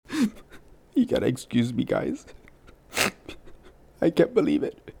You gotta excuse me, guys. I can't believe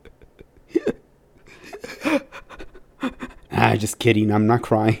it. Just kidding. I'm not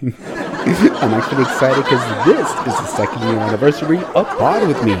crying. I'm actually excited because this is the second year anniversary of Pod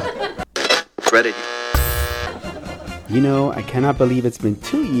With Me. Credit. You know, I cannot believe it's been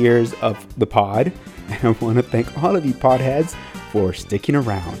 2 years of the pod, and I want to thank all of you podheads for sticking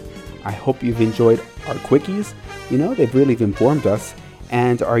around. I hope you've enjoyed our quickies. You know, they've really informed us.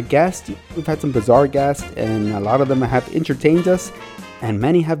 And our guests, we've had some bizarre guests, and a lot of them have entertained us, and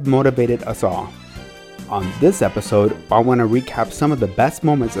many have motivated us all. On this episode, I want to recap some of the best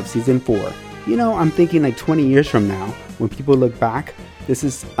moments of season 4. You know, I'm thinking like 20 years from now, when people look back, this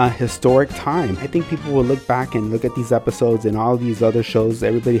is a historic time. I think people will look back and look at these episodes and all these other shows,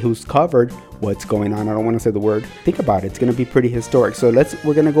 everybody who's covered what's going on. I don't want to say the word. Think about it. It's going to be pretty historic. So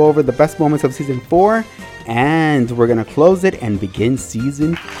we're going to go over the best moments of season 4, and we're going to close it and begin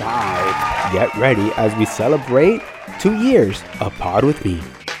season 5. Get ready as we celebrate 2 years of Pod With Me.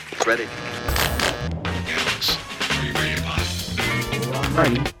 Ready.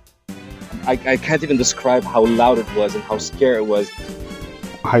 I can't even describe how loud it was and how scary it was.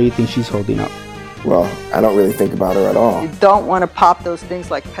 How do you think she's holding up? Well, I don't really think about her at all. You don't want to pop those things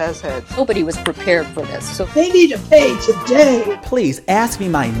like Pez heads. Nobody was prepared for this. So they need to pay today. Please ask me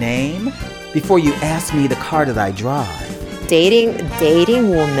my name before you ask me the car that I drive. Dating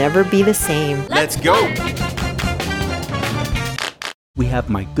will never be the same. Let's go. We have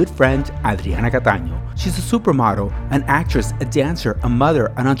my good friend Adriana Cataño. She's a supermodel, an actress, a dancer, a mother,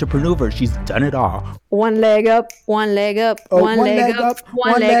 an entrepreneur. She's done it all. One leg up, one leg up, one leg up,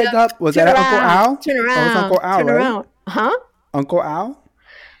 one leg up. Was that Uncle Al? Turn around. Oh, it was Uncle Al, Turn right? around. Huh? Uncle Al?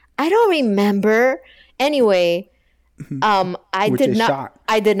 I don't remember. Anyway, I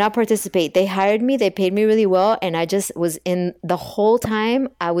did not participate. They hired me, they paid me really well, and I just was in the whole time.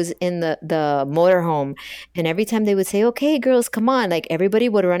 I was in the motorhome, and every time they would say, "Okay, girls, come on!" Like everybody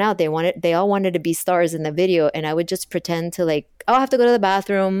would run out. They all wanted to be stars in the video, and I would just pretend to I have to go to the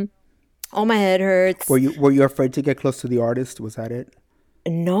bathroom. Oh, my head hurts. Were you afraid to get close to the artist? Was that it?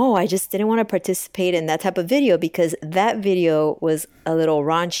 No, I just didn't want to participate in that type of video because that video was a little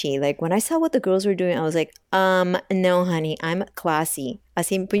raunchy. Like when I saw what the girls were doing, I was like, no, honey, I'm classy. I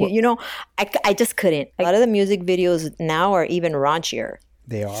just couldn't. A lot of the music videos now are even raunchier.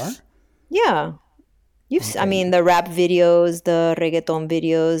 They are? Yeah. The rap videos, the reggaeton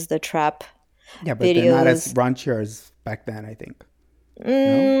videos, the trap videos. Yeah, but they're not as raunchier as back then, I think.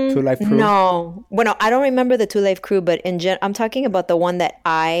 No? Two Live Crew? No. Well, no, I don't remember the Two Live Crew, but I'm talking about the one that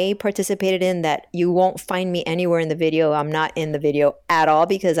I participated in that you won't find me anywhere in the video. I'm not in the video at all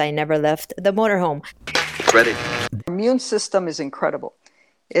because I never left the motorhome. Ready. Our immune system is incredible.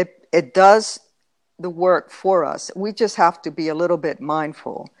 It does the work for us. We just have to be a little bit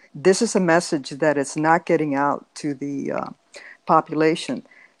mindful. This is a message that is not getting out to the population.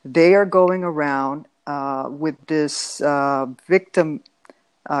 They are going around with this victim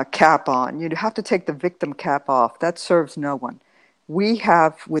cap on. You have to take the victim cap off. That serves no one. We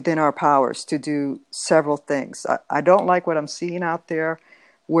have within our powers to do several things. I don't like what I'm seeing out there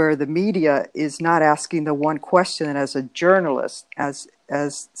where the media is not asking the one question, and as a journalist, as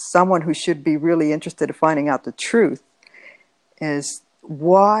someone who should be really interested in finding out the truth, is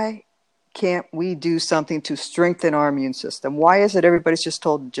why can't we do something to strengthen our immune system? Why is it everybody's just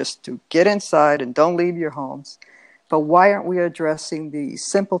told just to get inside and don't leave your homes? But why aren't we addressing the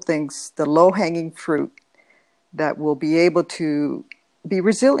simple things, the low-hanging fruit that will be able to be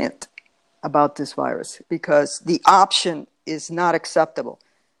resilient about this virus? Because the option is not acceptable.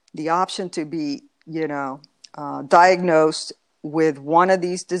 The option to be, diagnosed with one of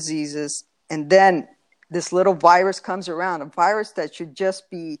these diseases, and then this little virus comes around, a virus that should just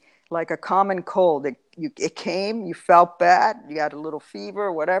be like a common cold. It came, you felt bad, you got a little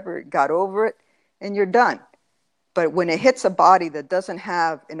fever, whatever, got over it, and you're done. But when it hits a body that doesn't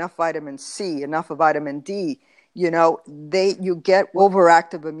have enough vitamin C, enough of vitamin D, you get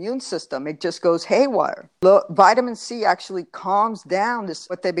overactive immune system. It just goes haywire. Vitamin C actually calms down this,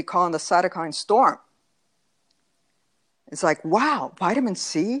 what they be calling the cytokine storm. It's like, wow, vitamin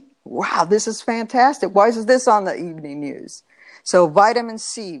C? Wow, this is fantastic. Why is this on the evening news? So vitamin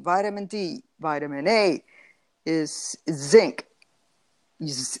C, vitamin D, vitamin A, is zinc,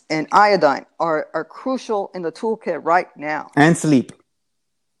 and iodine are crucial in the toolkit right now. And sleep.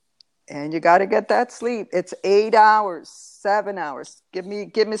 And you got to get that sleep. It's 8 hours, 7 hours. Give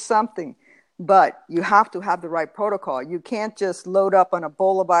me something. But you have to have the right protocol. You can't just load up on a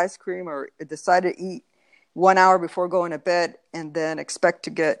bowl of ice cream or decide to eat 1 hour before going to bed and then expect to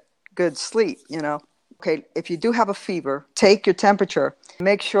get good sleep, Okay, if you do have a fever, take your temperature.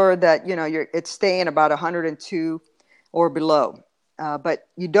 Make sure that, it's staying about 102 or below. But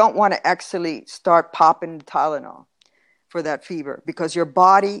you don't want to actually start popping Tylenol for that fever, because your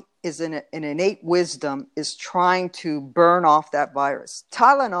body is in an innate wisdom is trying to burn off that virus.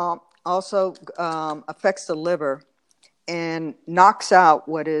 Tylenol also affects the liver and knocks out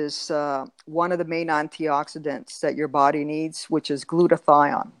what is one of the main antioxidants that your body needs, which is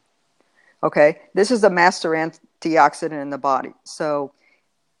glutathione. Okay, this is the master antioxidant in the body. So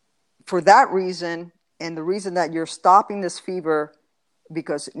for that reason, and the reason that you're stopping this fever,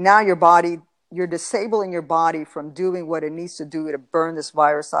 because now you're disabling your body from doing what it needs to do to burn this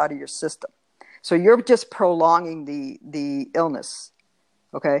virus out of your system. So you're just prolonging the illness.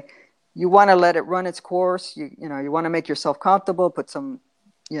 Okay, you want to let it run its course. You want to make yourself comfortable. Put some,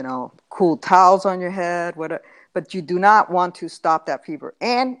 cool towels on your head, whatever. But you do not want to stop that fever.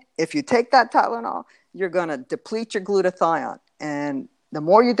 And if you take that Tylenol, you're going to deplete your glutathione. And the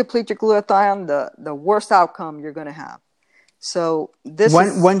more you deplete your glutathione, the worse outcome you're going to have. So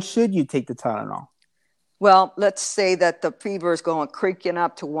when should you take the Tylenol? Well, let's say that the fever is going creaking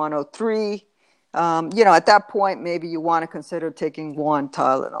up to 103. At that point, maybe you want to consider taking one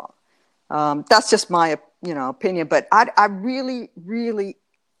Tylenol. That's just my, opinion. But I really, really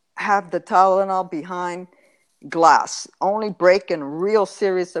have the Tylenol behind glass, only break in real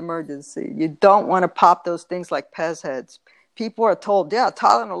serious emergency. You don't want to pop those things like Pez heads. People are told, yeah,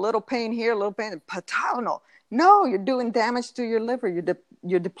 Tylenol, a little pain here, a little pain, but Tylenol. No, you're doing damage to your liver.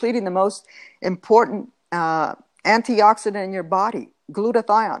 You're depleting the most important antioxidant in your body,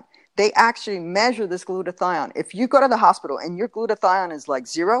 glutathione. They actually measure this glutathione. If you go to the hospital and your glutathione is like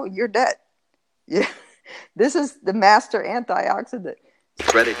 0, you're dead. Yeah. This is the master antioxidant.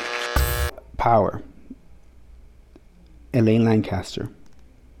 Ready. Power. Elaine Lancaster.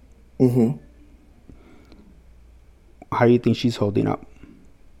 Mm-hmm. How do you think she's holding up?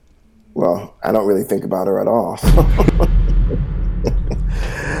 Well, I don't really think about her at all.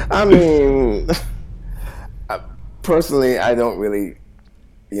 I mean, personally, I don't really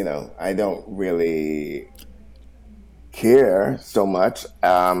care so much.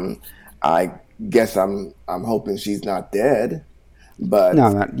 I guess I'm hoping she's not dead, but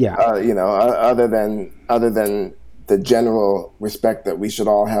other than the general respect that we should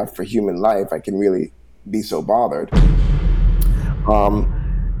all have for human life, I can really be so bothered.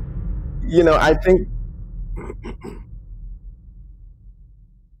 I think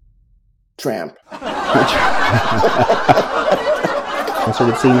Tramp. I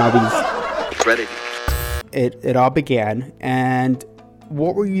started seeing all these. Ready. It all began, and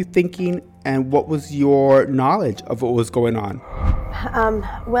what were you thinking, and what was your knowledge of what was going on?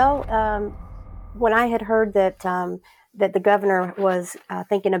 When I had heard that the governor was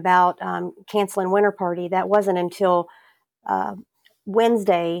thinking about canceling Winter Party, that wasn't until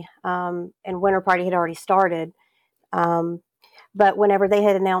Wednesday, and Winter Party had already started. But whenever they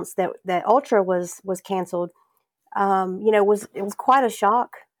had announced that Ultra was canceled, it was quite a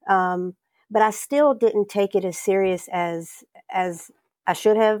shock. But I still didn't take it as serious as I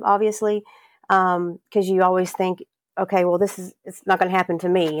should have, obviously, because you always think, okay, well, it's not going to happen to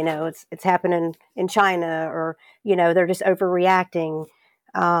me. It's happening in China, or they're just overreacting.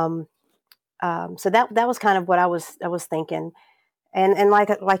 So that was kind of what I was thinking. And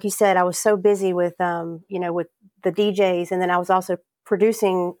like you said, I was so busy with with the DJs, and then I was also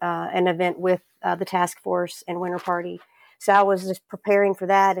producing an event with the task force and Winter Party. So I was just preparing for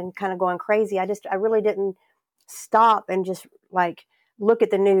that and kind of going crazy. I really didn't stop and just look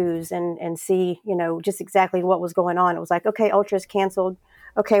at the news and see just exactly what was going on. It was like, okay, Ultra's canceled.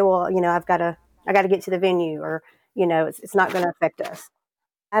 Okay, well, I got to get to the venue, or it's not going to affect us.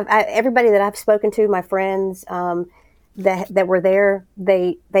 Everybody that I've spoken to, my friends that were there,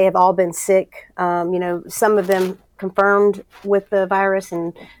 they have all been sick. Some of them confirmed with the virus,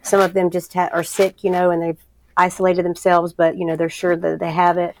 and some of them just are sick, and they've isolated themselves, but they're sure that they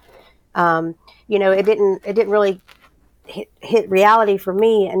have it. It didn't really hit reality for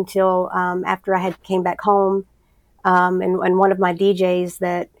me until after I had came back home, and one of my DJs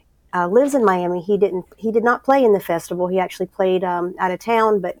that lives in Miami, he did not play in the festival. He actually played out of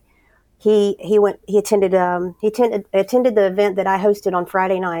town, but he attended the event that I hosted on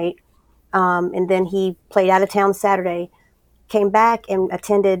Friday night, and then he played out of town Saturday, came back and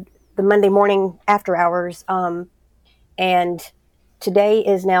attended the Monday morning after hours, and today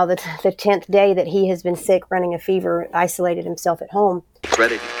is now the 10th day that he has been sick, running a fever, isolated himself at home.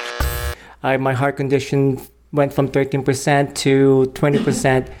 Ready. My heart condition went from 13% to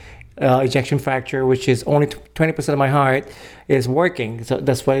 20%, ejection fracture, which is only 20% of my heart is working. So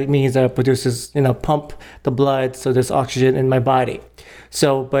that's what it means. That it produces, pump the blood so there's oxygen in my body.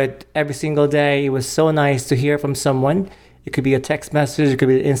 So, but every single day, it was so nice to hear from someone. It could be a text message, it could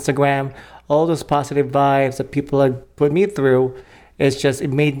be Instagram, all those positive vibes that people had put me through. It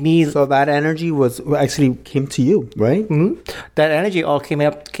made me. So that energy actually came to you, right? Mm-hmm. That energy all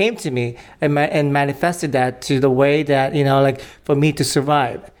came to me and manifested that to the way that, like for me to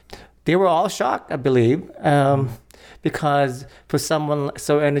survive. They were all shocked, I believe, because for someone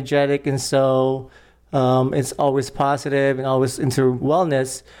so energetic and so it's always positive and always into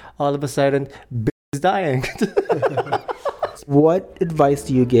wellness, all of a sudden, is dying. What advice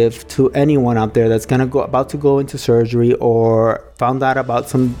do you give to anyone out there that's about to go into surgery or found out about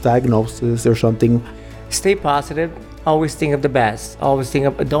some diagnosis or something? Stay positive. Always think of the best.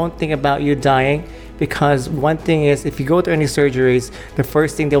 Don't think about you dying, because one thing is, if you go to any surgeries, the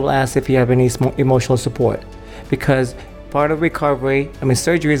first thing they will ask if you have any emotional support, because part of recovery,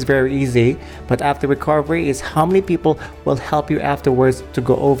 surgery is very easy, but after recovery is how many people will help you afterwards to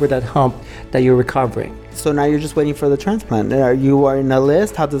go over that hump that you're recovering. So now you're just waiting for the transplant. You are in a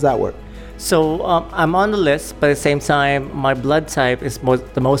list? How does that work? So I'm on the list, but at the same time, my blood type is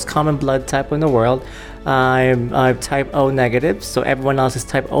the most common blood type in the world. I'm type O negative, so everyone else is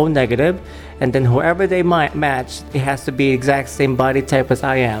type O negative, and then whoever they might match, it has to be exact same body type as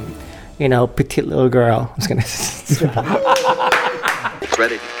I am. Petite little girl. I'm just gonna.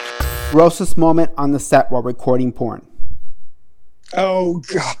 Ready. Grossest moment on the set while recording porn. Oh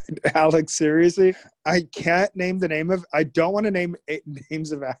God, Alex, seriously? I can't name the name of. I don't want to name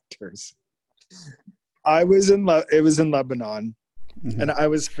names of actors. It was in Lebanon, and I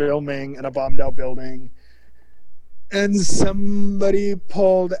was filming in a bombed out building, and somebody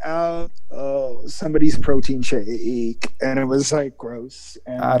pulled out somebody's protein shake, and it was like gross.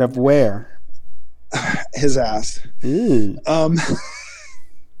 And out of where? His ass.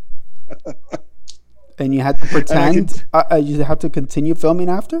 And you had to pretend. You had to continue filming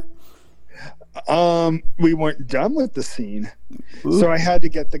after. We weren't done with the scene. Ooh. So I had to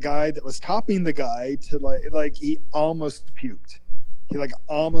get the guy that was topping the guy to like he almost puked. He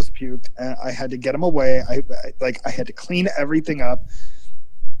almost puked, and I had to get him away. I had to clean everything up.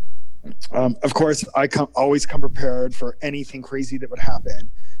 Of course, I always come prepared for anything crazy that would happen.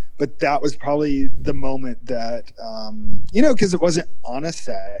 But that was probably the moment that, because it wasn't on a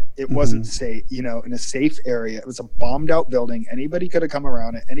set, it wasn't safe, in a safe area. It was a bombed out building. Anybody could have come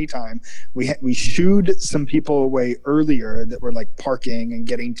around at any time. We shooed some people away earlier that were parking and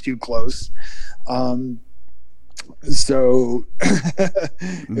getting too close. So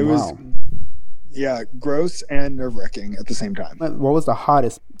it was, gross and nerve wracking at the same time. What was the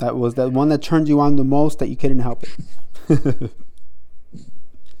hottest? That was the one that turned you on the most that you couldn't help it.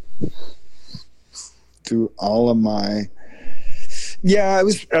 Through all of my, I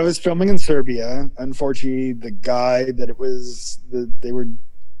was filming in Serbia. Unfortunately, the guy that they were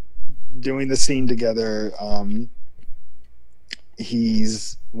doing the scene together,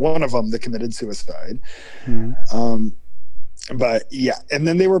 he's one of them that committed suicide. But and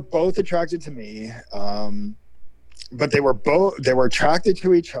then they were both attracted to me. But they were attracted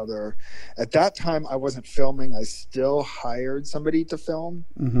to each other. At that time, I wasn't filming. I still hired somebody to film.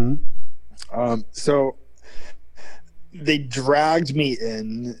 So they dragged me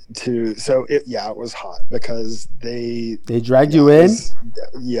in to. So it was hot because they dragged you in.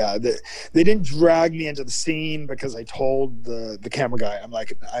 They didn't drag me into the scene because I told the camera guy,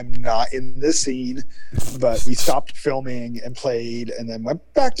 I'm not in this scene. But we stopped filming and played, and then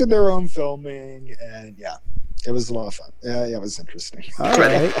went back to their own filming, and it was a lot of fun. Yeah, it was interesting. All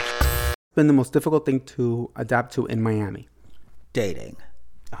right. Been the most difficult thing to adapt to in Miami? Dating.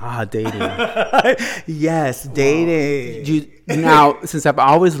 Dating. Yes, dating. Now, since I've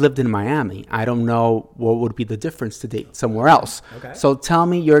always lived in Miami, I don't know what would be the difference to date somewhere else. Okay. So tell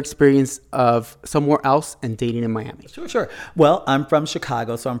me your experience of somewhere else and dating in Miami. Sure. Well, I'm from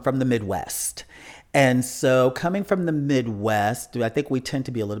Chicago, so I'm from the Midwest. And so coming from the Midwest, I think we tend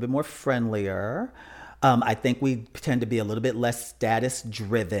to be a little bit more friendlier. I think we tend to be a little bit less status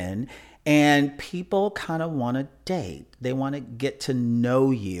driven, and people kind of want to date. They want to get to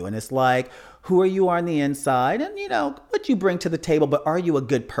know you. And it's like, who are you on the inside? And, what you bring to the table, but are you a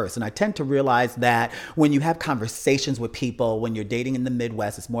good person? I tend to realize that when you have conversations with people, when you're dating in the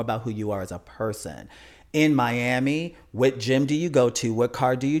Midwest, it's more about who you are as a person. In Miami, what gym do you go to? What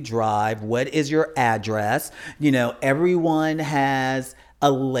car do you drive? What is your address? Everyone has a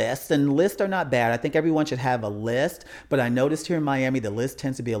list, and lists are not bad. I think everyone should have a list, but I noticed here in Miami, the list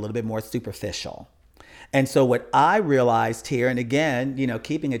tends to be a little bit more superficial. And so what I realized here, and again, you know,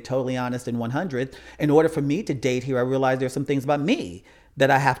 keeping it totally honest and 100, in order for me to date here, I realized there's some things about me that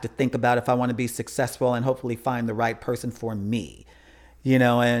I have to think about if I want to be successful and hopefully find the right person for me. You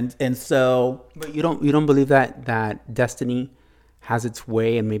know, and so. But you don't believe that destiny has its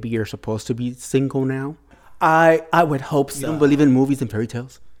way and maybe you're supposed to be single now? I would hope so. You don't believe in movies and fairy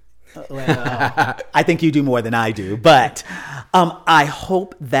tales? Well, I think you do more than I do, but I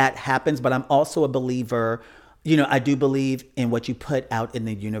hope that happens. But I'm also a believer, you know, I do believe in what you put out in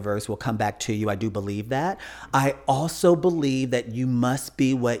the universe will come back to you. I do believe that. I also believe that you must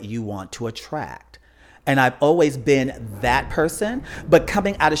be what you want to attract. And I've always been that person, but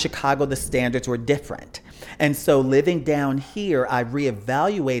coming out of Chicago, the standards were different. And so living down here, I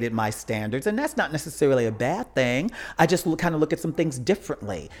reevaluated my standards, and that's not necessarily a bad thing. I just kind of look at some things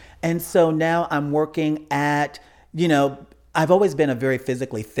differently. And so now I'm working at, you know, I've always been a very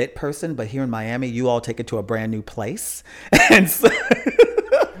physically fit person, but here in Miami, you all take it to a brand new place. And so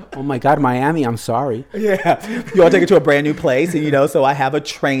oh my God, Miami, I'm sorry. Yeah, you all take it to a brand new place, and, you know, so I have a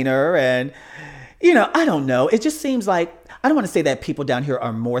trainer and, you know, I don't know. It just seems like, I don't want to say that people down here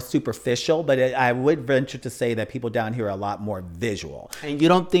are more superficial, but I would venture to say that people down here are a lot more visual. And you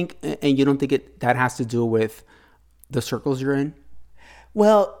don't think that has to do with the circles you're in?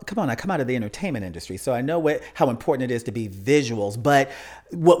 Well, come on, I come out of the entertainment industry, so I know how important it is to be visuals. But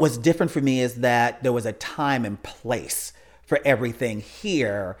what was different for me is that there was a time and place for everything.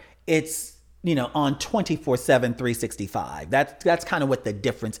 Here, it's, you know, on 24/7, 365. That's kind of what the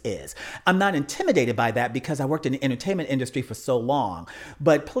difference is. I'm not intimidated by that because I worked in the entertainment industry for so long.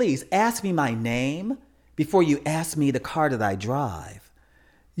 But please ask me my name before you ask me the car that I drive.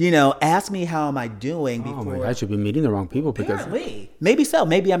 You know, ask me how am I doing before. Oh my God, you've been meeting the wrong people because. Apparently. Maybe so.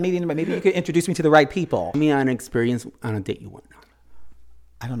 Maybe I'm meeting. Maybe you could introduce me to the right people. Tell me an experience on a date you went on.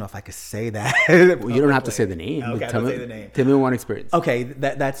 I don't know if I could say that. Well, you don't have to say the name. Okay, tell me, say the name. Tell me one experience. Okay,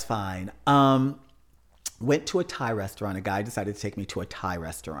 that's fine. Went to a Thai restaurant. A guy decided to take me to a Thai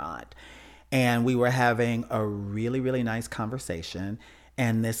restaurant. And we were having a really, really nice conversation.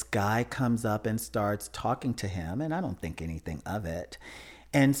 And this guy comes up and starts talking to him. And I don't think anything of it.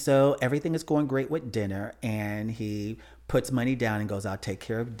 And so everything is going great with dinner. And he puts money down and goes, I'll take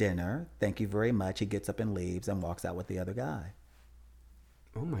care of dinner. Thank you very much. He gets up and leaves and walks out with the other guy.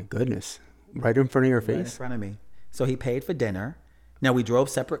 Oh my goodness. Right in front of your face? Right in front of me. So he paid for dinner. Now we drove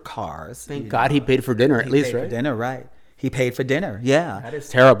separate cars. Thank God he paid for dinner at least, right? For dinner, right. He paid for dinner. Yeah. That is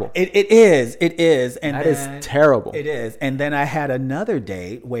terrible. It is. And that is terrible. It is. And then I had another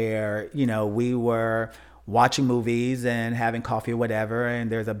date where, you know, we were watching movies and having coffee or whatever,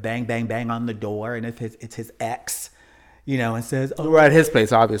 and there's a bang, bang, bang on the door, and it's his ex, you know, and says, oh, we're at his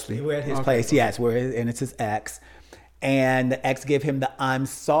place, obviously. We're at his place, yes. And it's his ex. And the ex gave him the I'm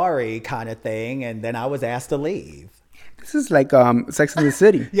sorry kind of thing. And then I was asked to leave. This is like Sex and the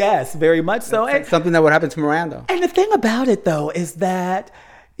City. Yes, very much so. Like something that would happen to Miranda. And the thing about it, though, is that,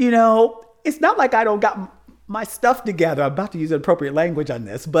 you know, it's not like I don't got my stuff together. I'm about to use appropriate language on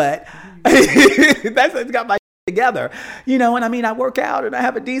this, but it's got my together, you know, and I mean, I work out and I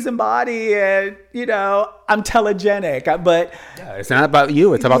have a decent body and, you know, I'm telegenic, but yeah, it's not about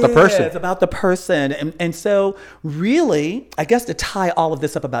you. It's about the person. It's about the person. And so really, I guess to tie all of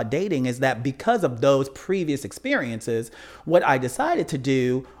this up about dating is that because of those previous experiences, what I decided to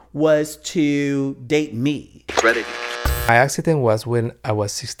do was to date me. Ready. My accident was when I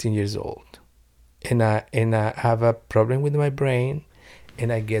was 16 years old and I have a problem with my brain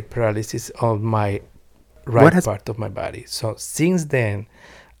and I get paralysis of my right part of my body. So since then,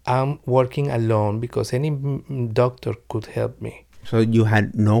 I'm working alone because any doctor could help me. So you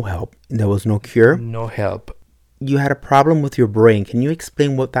had no help? There was no cure? No help. You had a problem with your brain. Can you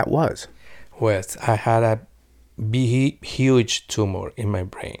explain what that was? Well, I had a huge tumor in my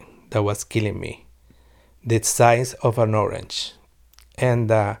brain that was killing me, the size of an orange.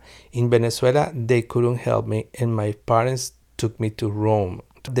 And in Venezuela, they couldn't help me, and my parents took me to Rome,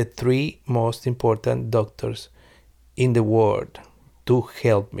 the 3 most important doctors in the world, to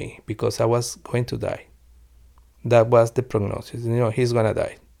help me because I was going to die. That was the prognosis. You know, he's gonna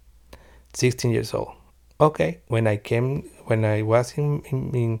die. 16 years old. Okay, when I was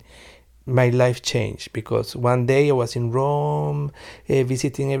in my life changed because one day I was in Rome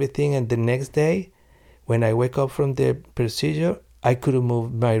visiting everything, and the next day when I wake up from the procedure, I couldn't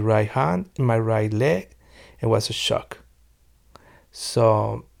move my right hand, my right leg. It was a shock.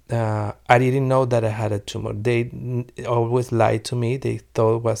 So I didn't know that I had a tumor. They always lied to me. They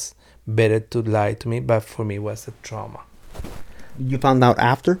thought it was better to lie to me, but for me it was a trauma. You found out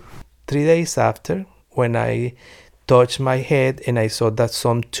after? 3 days after, when I touched my head, and I saw that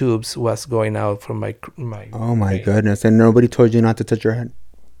some tubes was going out from my. Oh my goodness! And nobody told you not to touch your head.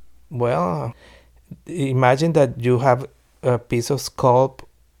 Well, imagine that you have a piece of scalp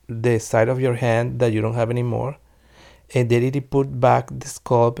the side of your hand that you don't have anymore, and they didn't put back the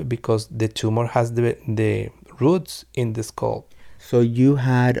scalp because the tumor has the roots in the scalp. So you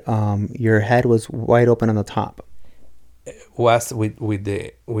had your head was wide open on the top. Was with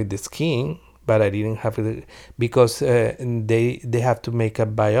the skin, but I didn't have it because they have to make a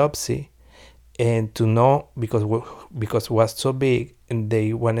biopsy, and to know because it was so big, and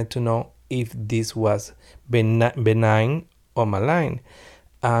they wanted to know if this was benign or malign,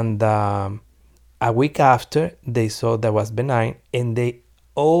 and a week after they saw that was benign, and they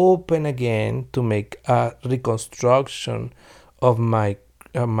open again to make a reconstruction of my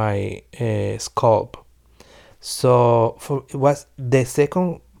scalp. So it was the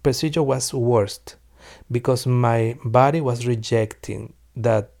second procedure was worst because my body was rejecting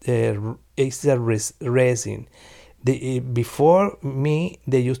that it's a resin. Before me,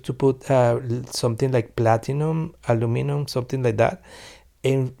 they used to put something like platinum, aluminum, something like that,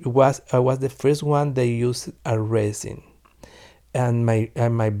 and I was the first one they used a resin, and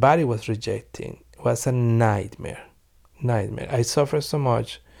my body was rejecting. It was a nightmare. I suffered so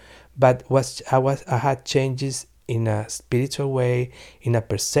much, but I had changes in a spiritual way, in a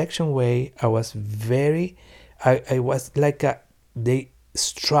perception way. I was like they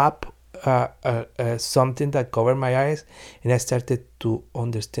strap something that covered my eyes, and I started to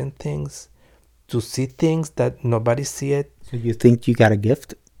understand things, to see things that nobody see it. So you think you got a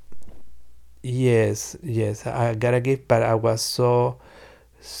gift? Yes, I got a gift, but I was so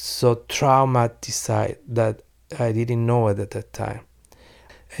traumatized that I didn't know it at that time.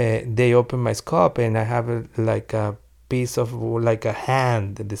 They opened my scalp, and I have like a piece of like a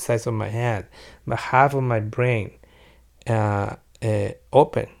hand, the size of my hand, but half of my brain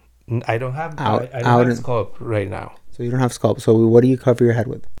open. I don't have scalp right now. So you don't have scalp. So what do you cover your head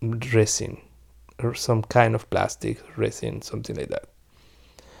with? Resin, or some kind of plastic resin, something like that.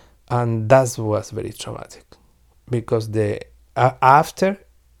 And that was very traumatic because after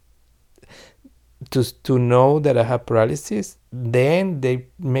to know that I have paralysis, then they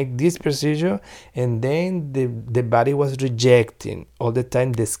make this procedure, and then the body was rejecting all the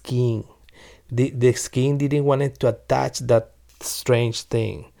time the skin. The skin didn't want it to attach that strange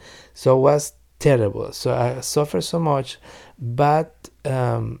thing, so it was terrible. So I suffered so much, but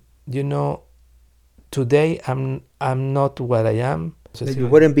today I'm not what I am. So you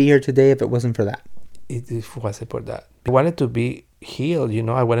wouldn't be here today if it wasn't for that. It wasn't for that. I wanted to be healed,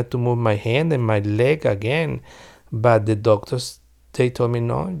 I wanted to move my hand and my leg again, but the doctors, they told me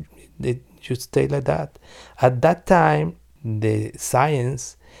no, you stay like that. At that time, the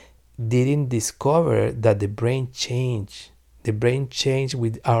science didn't discover that the brain changed. The brain changed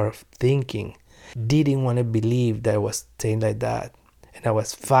with our thinking. Didn't want to believe that I was staying like that, and I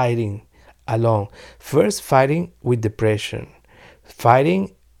was fighting alone. First, fighting with depression,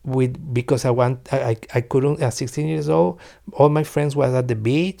 fighting because I couldn't at 16 years old. All my friends was at the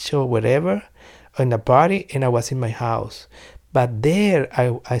beach or wherever in a party, and I was in my house. But there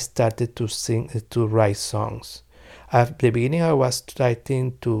I started to write songs. At the beginning I was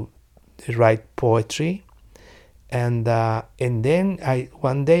trying to write poetry, and then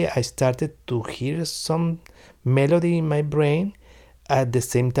one day I started to hear some melody in my brain at the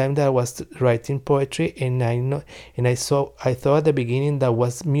same time that I was writing poetry, and I thought at the beginning that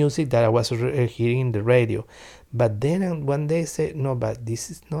was music that I was hearing in the radio, but then one day I said no, but this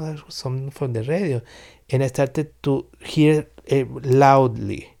is not something from the radio, and I started to hear it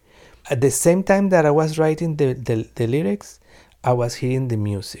loudly. At the same time that I was writing the lyrics, I was hearing the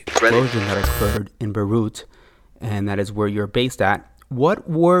music. Explosion that occurred in Beirut, and that is where you're based at. What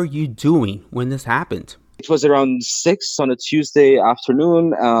were you doing when this happened? It was around 6 on a Tuesday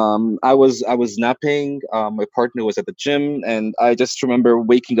afternoon. I was napping. My partner was at the gym, and I just remember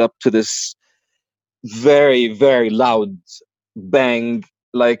waking up to this very, very loud bang,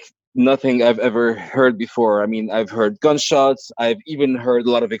 like nothing I've ever heard before. I mean, I've heard gunshots. I've even heard a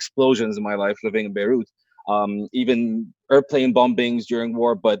lot of explosions in my life living in Beirut. Even airplane bombings during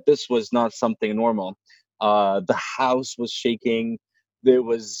war, but this was not something normal. The house was shaking. There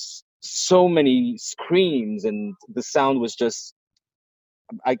was so many screams, and the sound was just,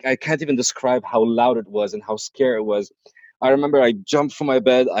 I can't even describe how loud it was and how scary it was. I remember I jumped from my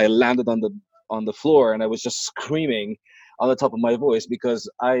bed, I landed on the floor, and I was just screaming on the top of my voice because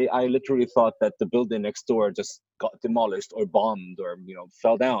I literally thought that the building next door just got demolished or bombed or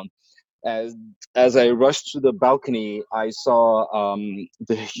fell down. As I rushed to the balcony, I saw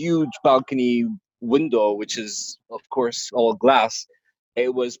the huge balcony window, which is, of course, all glass,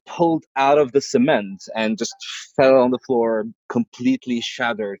 it was pulled out of the cement and just fell on the floor, completely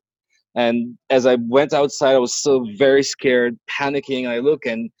shattered. And as I went outside, I was so very scared, panicking. I look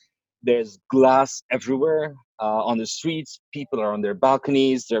and there's glass everywhere on the streets. People are on their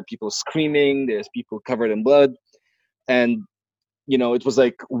balconies. There are people screaming. There's people covered in blood. And, it was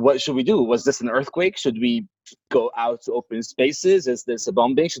like, what should we do? Was this an earthquake? Should we go out to open spaces? Is this a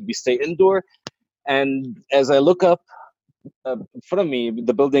bombing? Should we stay indoor? And as I look up in front of me,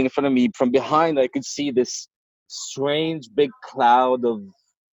 the building in front of me, from behind, I could see this strange big cloud of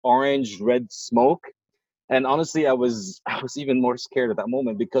orange red smoke. And honestly, I was even more scared at that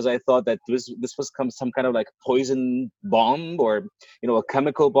moment, because I thought that this was some kind of like poison bomb or a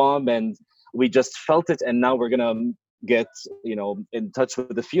chemical bomb, and we just felt it, and now we're gonna get in touch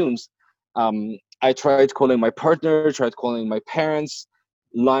with the fumes. I tried calling my partner, tried calling my parents.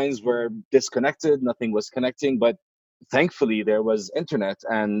 Lines were disconnected, nothing was connecting, but thankfully there was internet,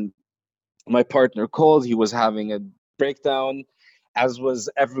 and my partner called. He was having a breakdown, as was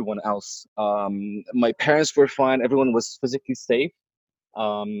everyone else. My parents were fine. Everyone was physically safe.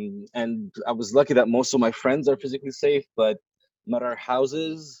 And I was lucky that most of my friends are physically safe, but not our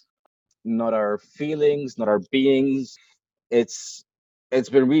houses, not our feelings, not our beings. It's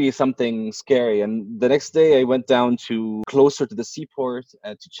been really something scary. And the next day I went down closer to the seaport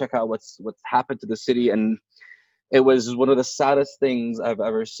to check out what's happened to the city. And it was one of the saddest things I've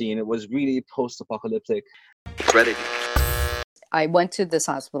ever seen. It was really post-apocalyptic. Ready. I went to this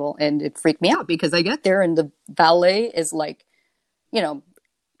hospital and it freaked me out, because I get there and the valet is like,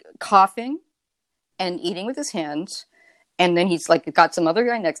 coughing and eating with his hands. And then he's like, got some other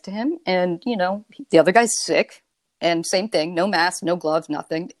guy next to him. And, the other guy's sick. And same thing, no mask, no gloves,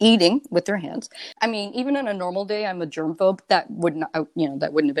 nothing, eating with their hands. I mean, even on a normal day, I'm a germphobe. That wouldn't have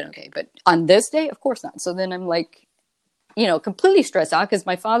been okay. But on this day, of course not. So then I'm like, completely stressed out, because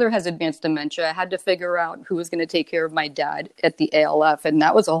my father has advanced dementia. I had to figure out who was going to take care of my dad at the ALF. And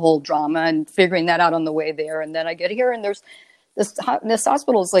that was a whole drama, and figuring that out on the way there. And then I get here and there's this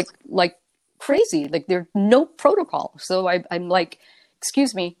hospital is like crazy. Like there's no protocol. So I'm like,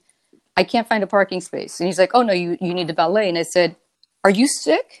 excuse me, I can't find a parking space. And he's like, oh no, you need a valet. And I said, are you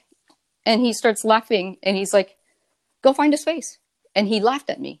sick? And he starts laughing and he's like, go find a space. And he laughed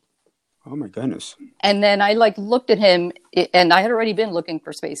at me. Oh my goodness. And then I looked at him, and I had already been looking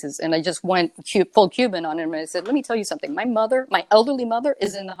for spaces, and I just went full Cuban on him. And I said, let me tell you something. My elderly mother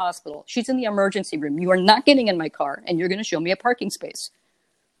is in the hospital. She's in the emergency room. You are not getting in my car, and you're going to show me a parking space.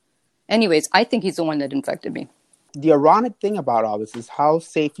 Anyways, I think he's the one that infected me. The ironic thing about all this is how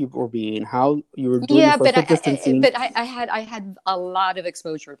safe you were being, how you were doing social distancing. But I had a lot of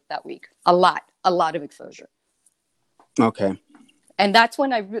exposure that week. A lot of exposure. Okay. And that's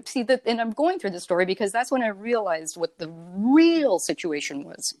when I see that, and I'm going through the story because that's when I realized what the real situation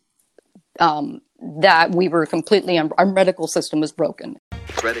was. That we were completely, our medical system was broken.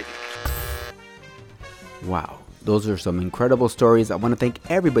 Ready. Wow. Those are some incredible stories. I want to thank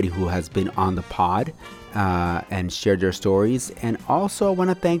everybody who has been on the pod and shared their stories. And also I want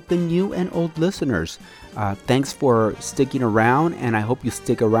to thank the new and old listeners. Thanks for sticking around, and I hope you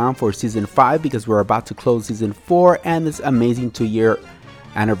stick around for season 5 because we're about to close season 4 and this amazing 2-year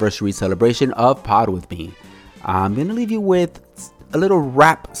anniversary celebration of Pod With Me. I'm going to leave you with a little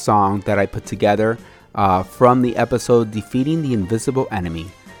rap song that I put together from the episode Defeating the Invisible Enemy.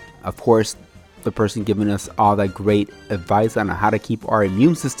 Of course, the person giving us all that great advice on how to keep our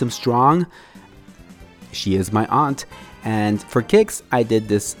immune system strong, she is my aunt, and for kicks, I did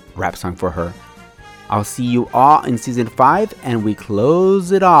this rap song for her. I'll see you all in season 5, and we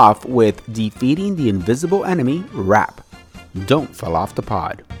close it off with Defeating the Invisible Enemy rap. Don't fall off the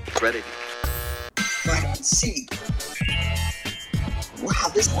pod. Ready. Vitamin C.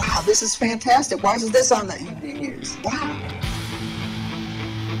 Wow, this is fantastic. Why is this on the evening news? Wow.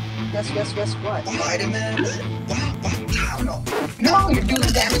 Guess what? Vitamin. Wow. No, you're doing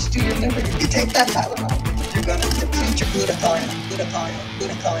damage to your liver. You take that Tylenol, you're gonna deplete your glutathione.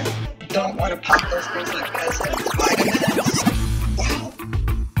 Don't want to pop those things like peasants. Vitamins. Wow.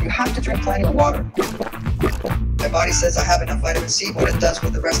 You have to drink plenty of water. My body says I have enough vitamin C. What it does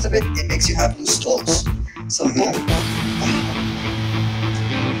with the rest of it, it makes you have loose stools. So boom. Wow.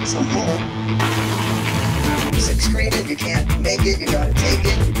 So boom. It's excreted, you can't make it, you gotta take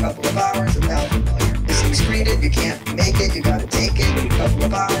it. A couple of hours, 1,000 million. It's excreted, you can't make it, you gotta take it. A couple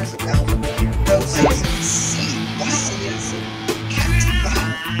of hours, 1,000 million. Doses. C. C is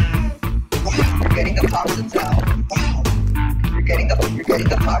you're getting the toxins out. Wow. You're getting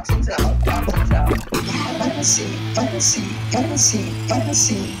the toxins out. Toxins out. Vitamin C.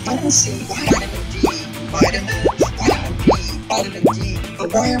 Vitamin D. Vitamins, vitamin B, vitamin D.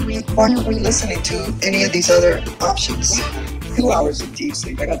 But why aren't we listening to any of these other options? 2 hours of deep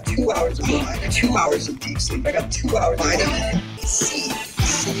sleep. I got 2 hours of vitamin. 2 hours of deep sleep. I got 2 hours of vitamin C.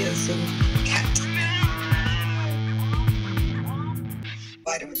 C is in cat.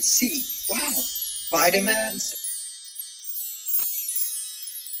 Vitamin C. Wow. Vitamins.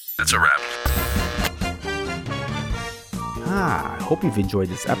 That's a wrap. I hope you've enjoyed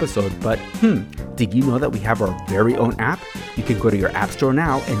this episode, but did you know that we have our very own app? You can go to your app store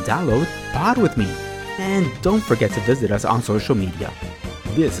now and download Pod With Me. And don't forget to visit us on social media.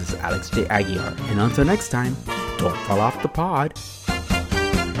 This is Alex J. Aguiar, and until next time, don't fall off the pod.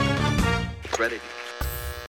 Ready.